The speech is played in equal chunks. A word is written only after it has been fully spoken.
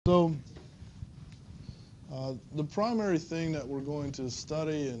So the primary thing that we're going to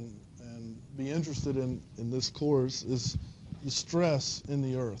study and be interested in this course is the stress in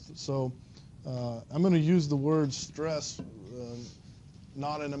the earth. So I'm going to use the word stress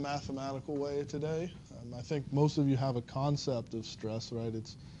not in a mathematical way today. I think most of you have a concept of stress, right?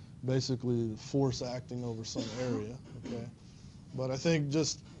 It's basically the force acting over some area, okay? But I think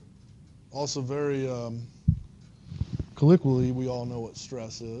just also very colloquially, we all know what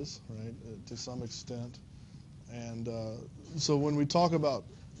stress is, right, to some extent. And so when we talk about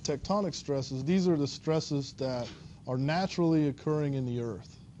tectonic stresses, these are the stresses that are naturally occurring in the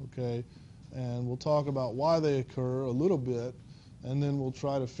earth, okay? And we'll talk about why they occur a little bit, and then we'll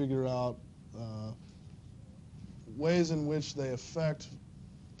try to figure out ways in which they affect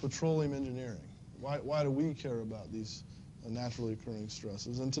petroleum engineering. Why do we care about these naturally occurring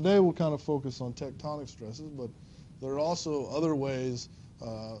stresses? And today we'll kind of focus on tectonic stresses, but there are also other ways,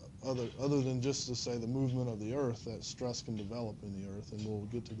 other than just to say the movement of the earth, that stress can develop in the earth, and we'll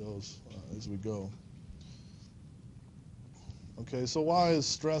get to those as we go. Okay, so why is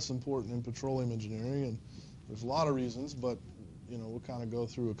stress important in petroleum engineering? And there's a lot of reasons, but we'll kind of go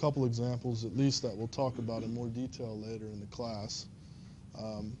through a couple examples at least that we'll talk about in more detail later in the class.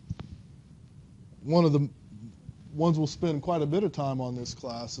 One of the ones we'll spend quite a bit of time on this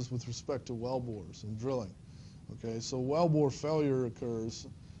class is with respect to well bores and drilling. Okay, so well bore failure occurs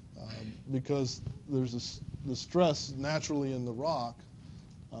because there's the stress naturally in the rock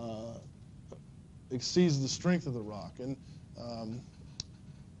exceeds the strength of the rock. And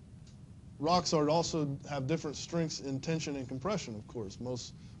rocks also have different strengths in tension and compression, of course.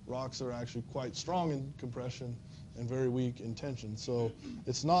 Most rocks are actually quite strong in compression and very weak in tension. So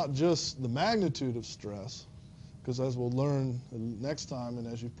it's not just the magnitude of stress, because as we'll learn next time, and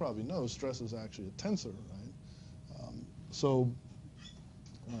as you probably know, stress is actually a tensor, right? So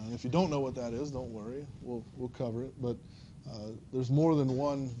if you don't know what that is, don't worry. We'll cover it. But there's more than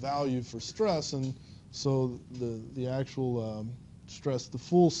one value for stress, and so the actual stress, the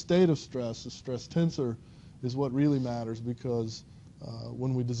full state of stress, the stress tensor, is what really matters, because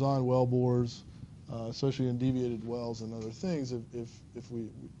when we design well bores, especially in deviated wells and other things, if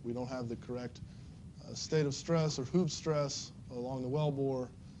we don't have the correct state of stress or hoop stress along the well bore,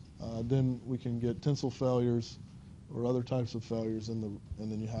 then we can get tensile failures or other types of failures, and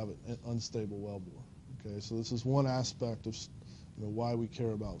then you have an unstable well bore. Okay, so this is one aspect of why we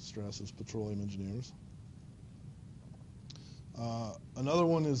care about stress as petroleum engineers. Another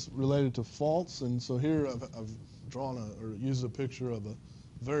one is related to faults, and so here I've drawn or used a picture of a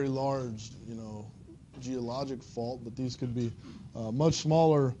very large, geologic fault, but these could be much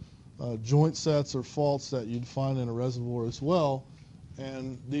smaller joint sets or faults that you'd find in a reservoir as well,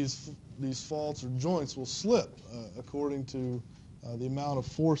 and these faults or joints will slip according to the amount of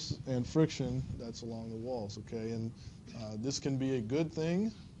force and friction that's along the walls, okay? And this can be a good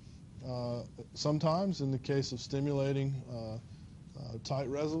thing sometimes in the case of stimulating tight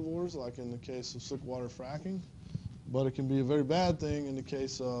reservoirs, like in the case of slickwater fracking, but it can be a very bad thing in the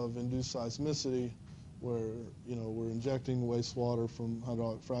case of induced seismicity, where we're injecting wastewater from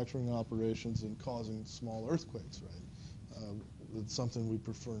hydraulic fracturing operations and causing small earthquakes, right? It's something we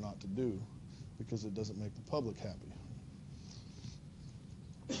prefer not to do because it doesn't make the public happy.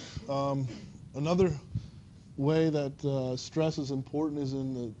 Another way that stress is important is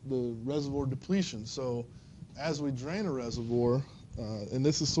in the reservoir depletion. So as we drain a reservoir, and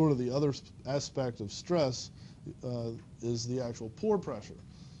this is sort of the other aspect of stress, is the actual pore pressure.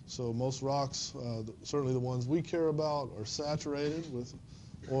 So most rocks, certainly the ones we care about, are saturated with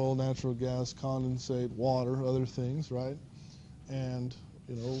oil, natural gas, condensate, water, other things, right? And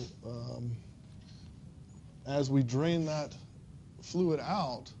as we drain that fluid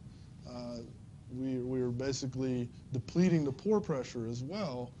out, we're basically depleting the pore pressure as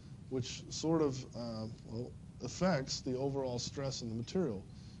well, which sort of affects the overall stress in the material.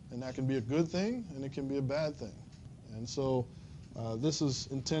 And that can be a good thing, and it can be a bad thing. And so this is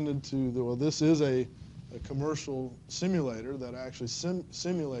intended to, this is a commercial simulator that actually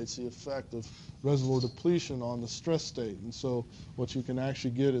simulates the effect of reservoir depletion on the stress state. And so what you can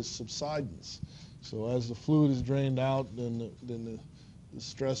actually get is subsidence. So as the fluid is drained out, then the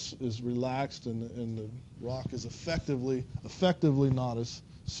stress is relaxed, and the rock is effectively not as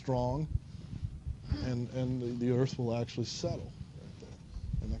strong, and the earth will actually settle right there.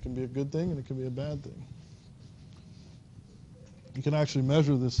 And that can be a good thing, and it can be a bad thing. You can actually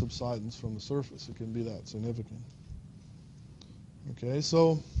measure this subsidence from the surface. It can be that significant. Okay,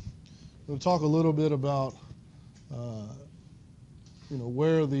 so we'll talk a little bit about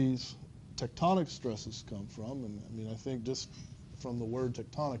where these tectonic stresses come from. And I think just from the word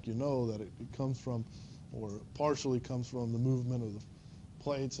tectonic, you know that it comes from, or partially comes from, the movement of the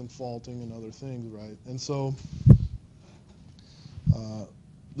plates and faulting and other things, right? And so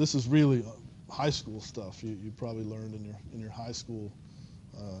this is really high school stuff. You probably learned in your high school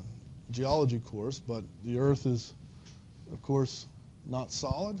geology course, but the Earth is, of course, not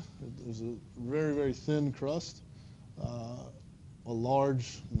solid. There's a very, very thin crust, a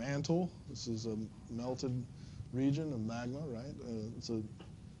large mantle. This is a melted region of magma, right? It's a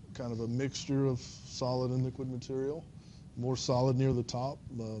kind of a mixture of solid and liquid material. More solid near the top,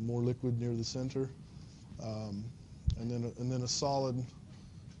 more liquid near the center, and then a solid,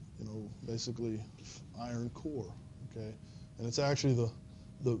 you know, basically iron core. Okay, and it's actually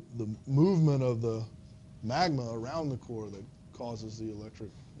the movement of the magma around the core that causes the electric,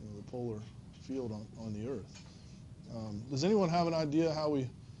 you know, the polar field on the Earth. Does anyone have an idea how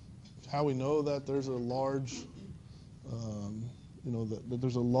we know that there's a large, you know, that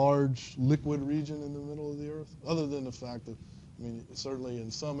there's a large liquid region in the middle of the Earth, other than the fact that, I mean, certainly in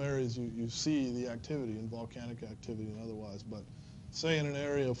some areas you see the activity in volcanic activity and otherwise, but say in an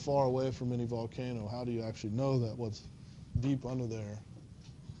area far away from any volcano, how do you actually know that what's deep under there?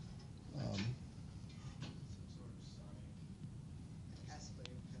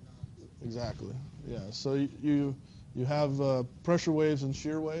 Exactly. Yeah. So you have pressure waves and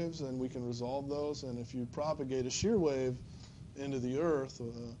shear waves, and we can resolve those. And if you propagate a shear wave into the Earth,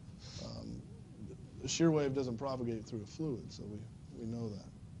 a shear wave doesn't propagate through a fluid, so we know that.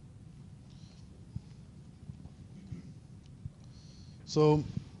 So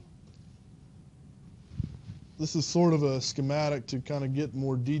this is sort of a schematic to kind of get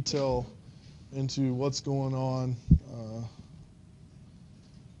more detail into what's going on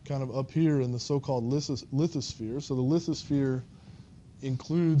kind of up here in the so-called lithosphere. So the lithosphere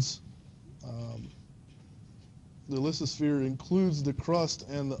includes the crust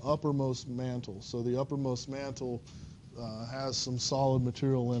and the uppermost mantle. So the uppermost mantle has some solid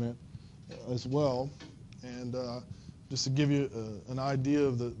material in it as well. And just to give you an idea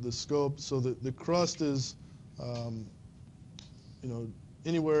of the scope, so the crust is, you know,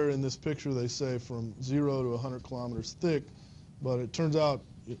 anywhere in this picture they say from 0 to 100 kilometers thick, but it turns out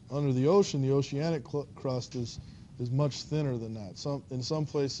under the ocean, the oceanic crust is much thinner than that. In some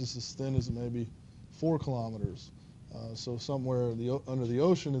places as thin as maybe 4 kilometers. So somewhere under the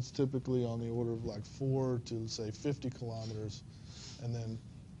ocean, it's typically on the order of like 4 to say 50 kilometers, and then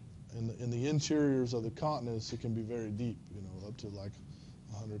in the interiors of the continents, it can be very deep, you know, up to like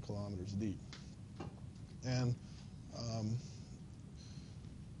 100 kilometers deep. And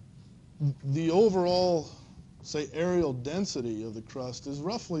the overall, say, aerial density of the crust is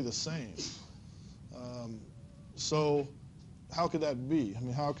roughly the same. So how could that be? I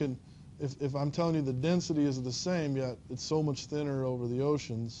mean, how can, if I'm telling you the density is the same, yet it's so much thinner over the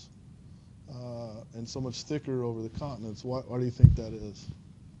oceans and so much thicker over the continents, why do you think that is?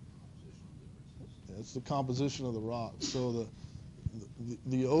 It's the composition of the rock. So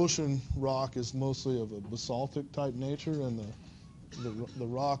the ocean rock is mostly of a basaltic type nature, and the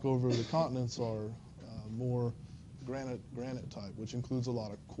rock over the continents are more granite type, which includes a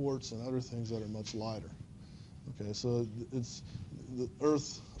lot of quartz and other things that are much lighter. Okay, so it's the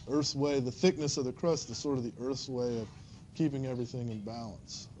Earth's way, the thickness of the crust is sort of the Earth's way of keeping everything in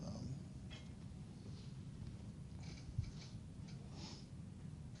balance.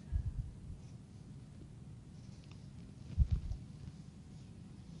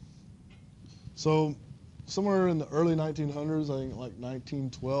 So somewhere in the early 1900s, I think like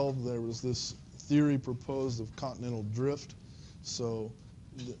 1912, there was this theory proposed of continental drift. So,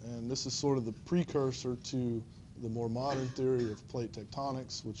 and this is sort of the precursor to the more modern theory of plate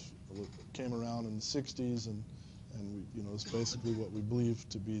tectonics, which came around in the 60s, and you know, it's basically what we believe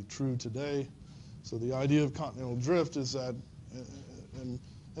to be true today. So the idea of continental drift is that, and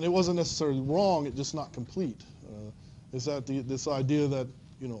it wasn't necessarily wrong, it's just not complete. Is that this idea that,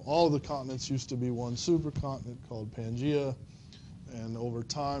 you know, all the continents used to be one supercontinent called Pangaea, and over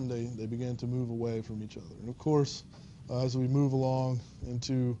time they began to move away from each other. And of course, as we move along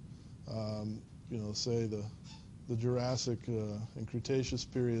into, you know, say the Jurassic and Cretaceous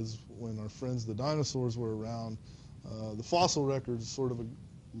periods, when our friends the dinosaurs were around, the fossil records sort of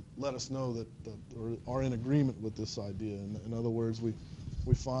let us know that or are in agreement with this idea. In other words, we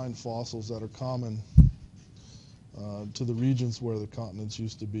find fossils that are common to the regions where the continents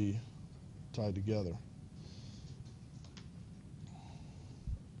used to be tied together.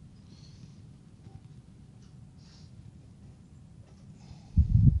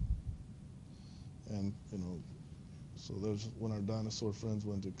 And, you know, so there's when our dinosaur friends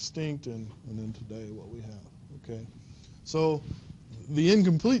went extinct, and then today what we have. Okay, so the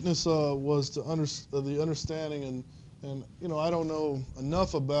incompleteness was to the understanding, and you know, I don't know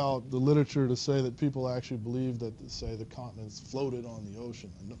enough about the literature to say that people actually believe that, say, the continents floated on the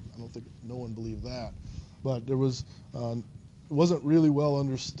ocean. I don't think no one believed that, but there was it wasn't really well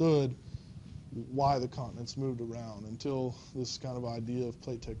understood why the continents moved around until this kind of idea of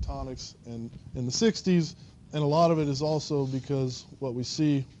plate tectonics in the 60s, and a lot of it is also because what we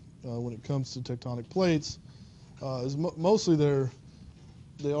see when it comes to tectonic plates is mostly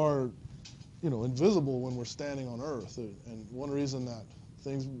they are, you know, invisible when we're standing on Earth. And one reason that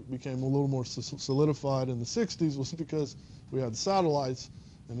things became a little more solidified in the 60s was because we had satellites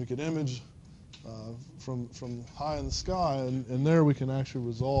and we could image from high in the sky, and there we can actually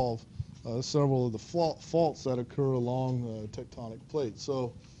resolve several of the faults that occur along tectonic plates.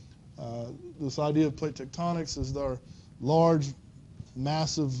 So this idea of plate tectonics is there are large,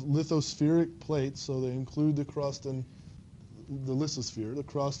 massive lithospheric plates, so they include the crust and the lithosphere, the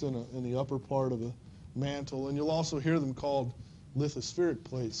crust in the upper part of the mantle, and you'll also hear them called lithospheric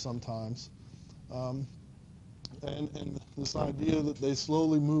plates sometimes. And this idea that they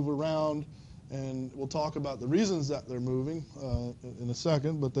slowly move around, and we'll talk about the reasons that they're moving in a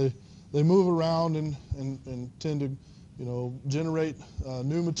second, but they move around and tend to, you know, generate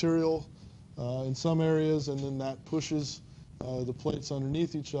new material in some areas, and then that pushes the plates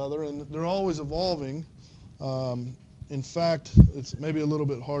underneath each other, and they're always evolving. In fact, it's maybe a little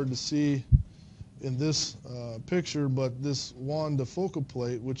bit hard to see in this picture, but this Juan de Fuca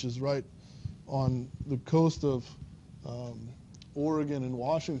plate, which is right on the coast of Oregon and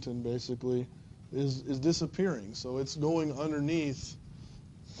Washington, basically, is disappearing. So it's going underneath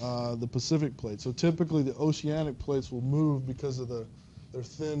the Pacific plate. So typically the oceanic plates will move because of their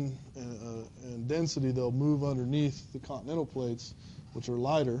thin and density. They'll move underneath the continental plates, which are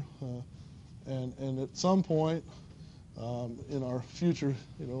lighter. And at some point in our future,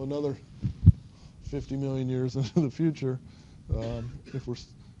 you know, another 50 million years into the future, if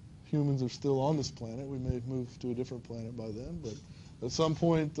humans are still on this planet, we may move to a different planet by then. But at some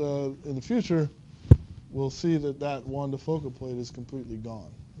point in the future, we'll see that Juan de Fuca plate is completely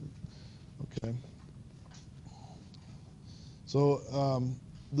gone. Okay. So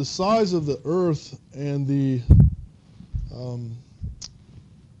the size of the Earth and the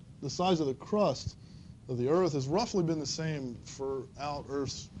size of the crust of the Earth has roughly been the same throughout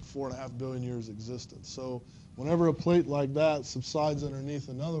Earth's 4.5 billion years existence. So whenever a plate like that subsides underneath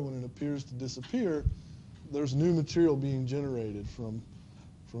another one and appears to disappear, there's new material being generated from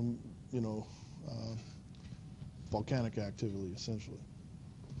you know, volcanic activity, essentially.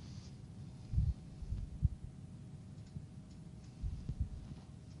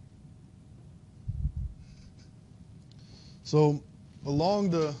 So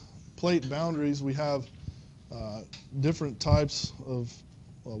along the plate boundaries, we have different types of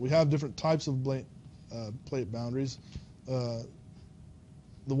plate boundaries. The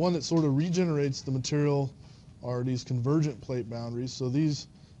one that sort of regenerates the material are these convergent plate boundaries. So these,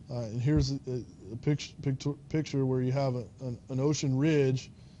 and here's a picture where you have an ocean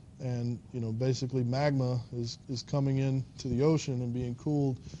ridge, and you know, basically magma is coming into the ocean and being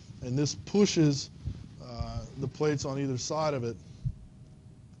cooled, and this pushes the plates on either side of it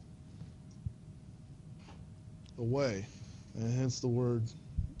away, and hence the word,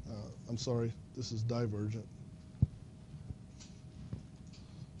 I'm sorry, this is divergent.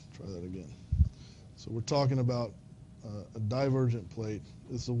 Try that again. So we're talking about a divergent plate.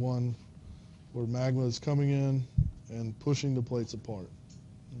 It's the one where magma is coming in and pushing the plates apart.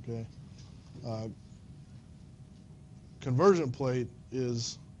 Okay. Convergent plate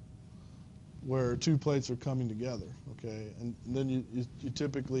is where two plates are coming together. Okay, and then you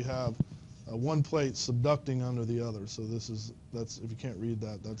typically have one plate subducting under the other. So that's if you can't read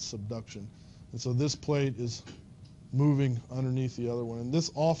that, that's subduction. And so this plate is moving underneath the other one, and this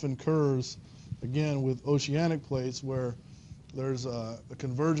often occurs again with oceanic plates where there's a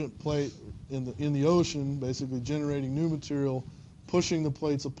convergent plate in the ocean, basically generating new material, pushing the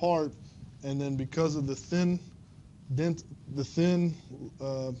plates apart, and then because of the thin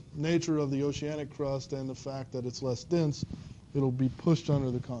nature of the oceanic crust and the fact that it's less dense, it'll be pushed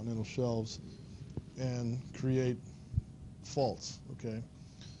under the continental shelves and create faults. Okay.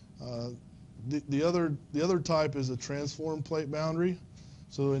 The other type is a transform plate boundary.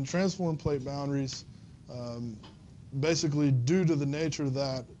 So in transform plate boundaries, basically due to the nature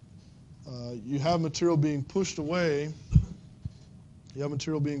that you have material being pushed away. You have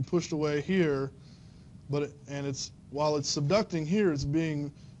material being pushed away here, and while it's subducting here, it's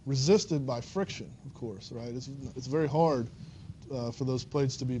being resisted by friction, of course, right? It's very hard for those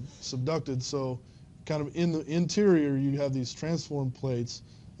plates to be subducted. So kind of in the interior, you have these transform plates,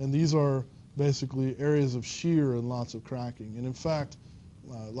 and these are basically areas of shear and lots of cracking. And in fact,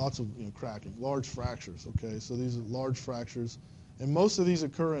 lots of cracking, large fractures. Okay, so these are large fractures, and most of these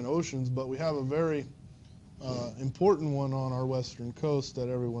occur in oceans. But we have a very important one on our western coast that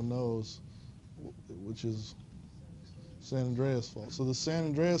everyone knows, which is San Andreas Fault. So the San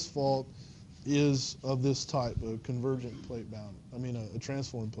Andreas Fault is of this type, a convergent plate boundary. I mean, a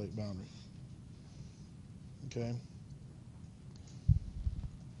transform plate boundary. Okay.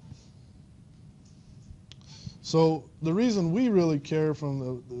 So the reason we really care as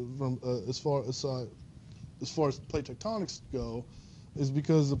far as plate tectonics go is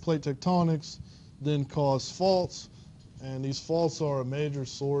because the plate tectonics then cause faults, and these faults are a major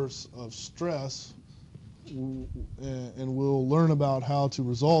source of stress, and we'll learn about how to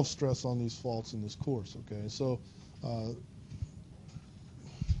resolve stress on these faults in this course. Okay, so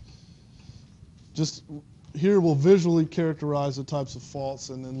just here we'll visually characterize the types of faults,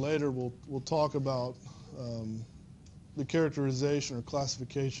 and then later we'll talk about the characterization or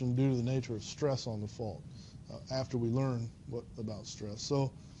classification due to the nature of stress on the fault after we learn about stress.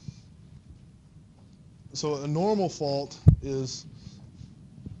 So a normal fault is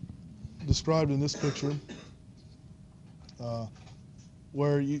described in this picture,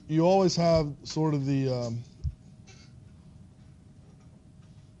 where you always have sort of the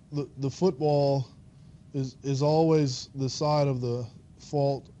footwall is always the side of the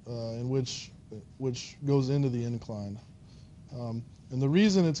fault in which goes into the incline. And the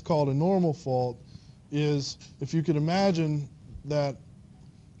reason it's called a normal fault is, if you could imagine that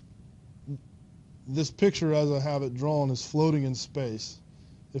this picture as I have it drawn is floating in space.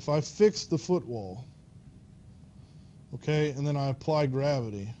 If I fix the footwall, okay, and then I apply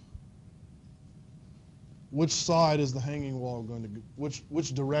gravity, which side is the hanging wall going to,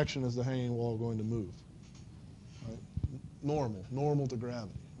 which direction is the hanging wall going to move? Right? Normal to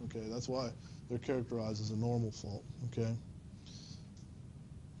gravity. Okay, that's why they're characterized as a normal fault. Okay.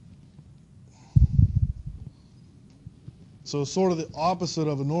 So sort of the opposite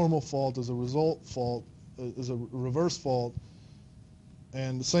of a normal fault is a result fault, is a reverse fault,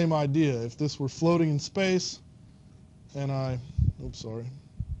 and the same idea. If this were floating in space, and I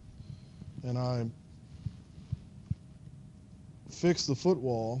fix the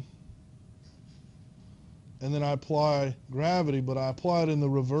footwall, and then I apply gravity, but I apply it in the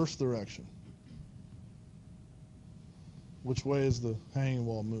reverse direction. Which way is the hanging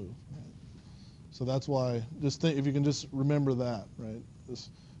wall move? Right? So that's why, just think, if you can just remember that, right? This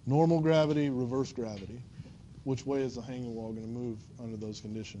normal gravity, reverse gravity. Which way is the hanging wall going to move under those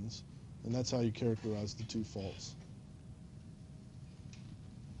conditions? And that's how you characterize the two faults.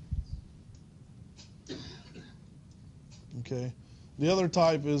 Okay. The other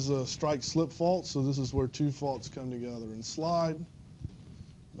type is a strike-slip fault. So this is where two faults come together and slide.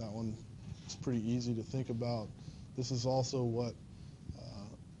 That one is pretty easy to think about. This is also what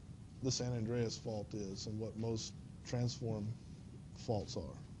the San Andreas fault is, and what most transform faults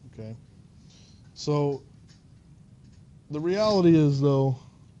are. Okay. So the reality is, though,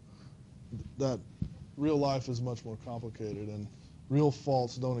 that real life is much more complicated, and real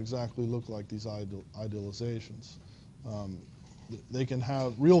faults don't exactly look like these idealizations.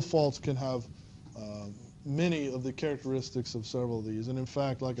 Real faults can have many of the characteristics of several of these. And in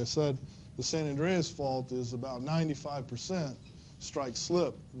fact, like I said, the San Andreas fault is about 95%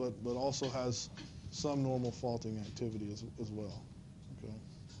 strike-slip, but also has some normal faulting activity as well. Okay.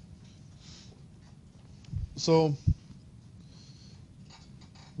 So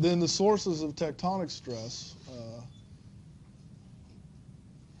then the sources of tectonic stress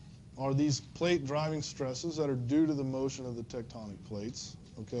are these plate driving stresses that are due to the motion of the tectonic plates.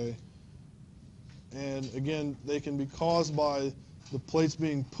 Okay. And again, they can be caused by the plates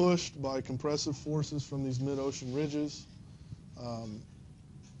being pushed by compressive forces from these mid-ocean ridges.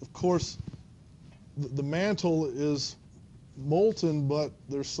 Of course, the mantle is molten, but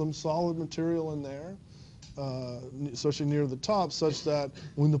there's some solid material in there, especially near the top, such that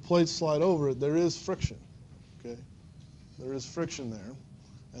when the plates slide over it, there is friction. Okay, there is friction there,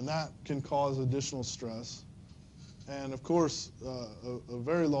 and that can cause additional stress. And of course, a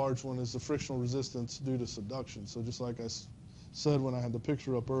very large one is the frictional resistance due to subduction. So just like I said when I had the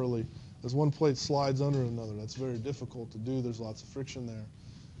picture up early, as one plate slides under another, that's very difficult to do. There's lots of friction there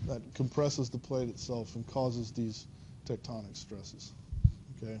that compresses the plate itself and causes these tectonic stresses.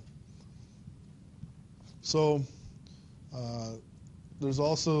 Okay. So there's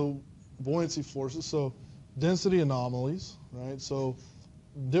also buoyancy forces, so density anomalies, right? So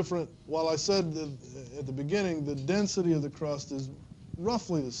while I said that at the beginning the density of the crust is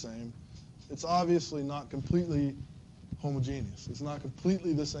roughly the same, it's obviously not completely homogeneous. It's not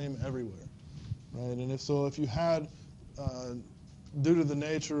completely the same everywhere, right? And if you had, due to the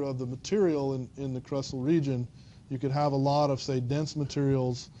nature of the material in the crustal region, you could have a lot of, say, dense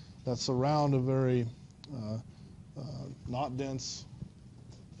materials that surround a very not dense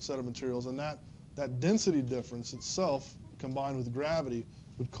set of materials, and that density difference itself, combined with gravity,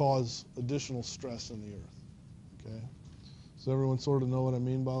 would cause additional stress in the Earth. Okay, so everyone sort of know what I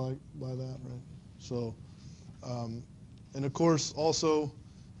mean by that, right? So, and of course, also,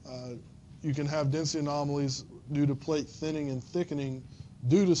 you can have density anomalies due to plate thinning and thickening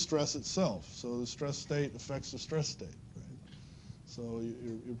due to stress itself. So the stress state affects the stress state, right? So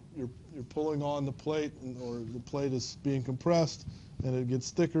you're pulling on the plate, or the plate is being compressed, and it gets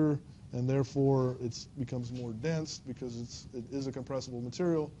thicker, and therefore it becomes more dense because it is a compressible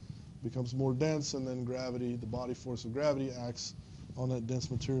material, becomes more dense, and then gravity, the body force of gravity, acts on that dense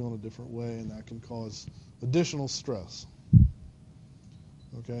material in a different way, and that can cause additional stress.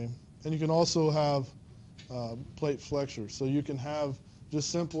 Okay, and you can also have plate flexure. So you can have just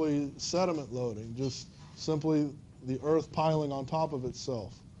simply sediment loading, just simply the earth piling on top of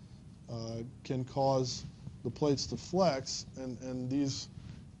itself can cause the plates to flex, and these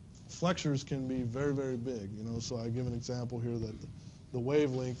flexures can be very, very big. So I give an example here that the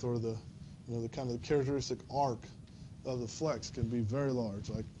wavelength, or the the kind of characteristic arc of the flex can be very large,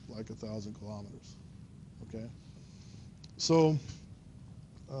 like 1,000 kilometers. Okay, so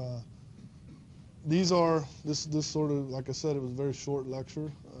these are this sort of, like I said, it was a very short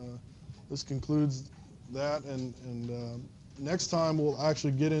lecture. This concludes that, and next time we'll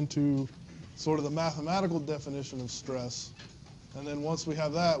actually get into sort of the mathematical definition of stress, and then once we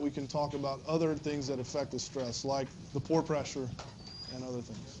have that, we can talk about other things that affect the stress, like the pore pressure and other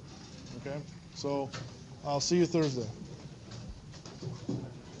things. Okay, so I'll see you Thursday.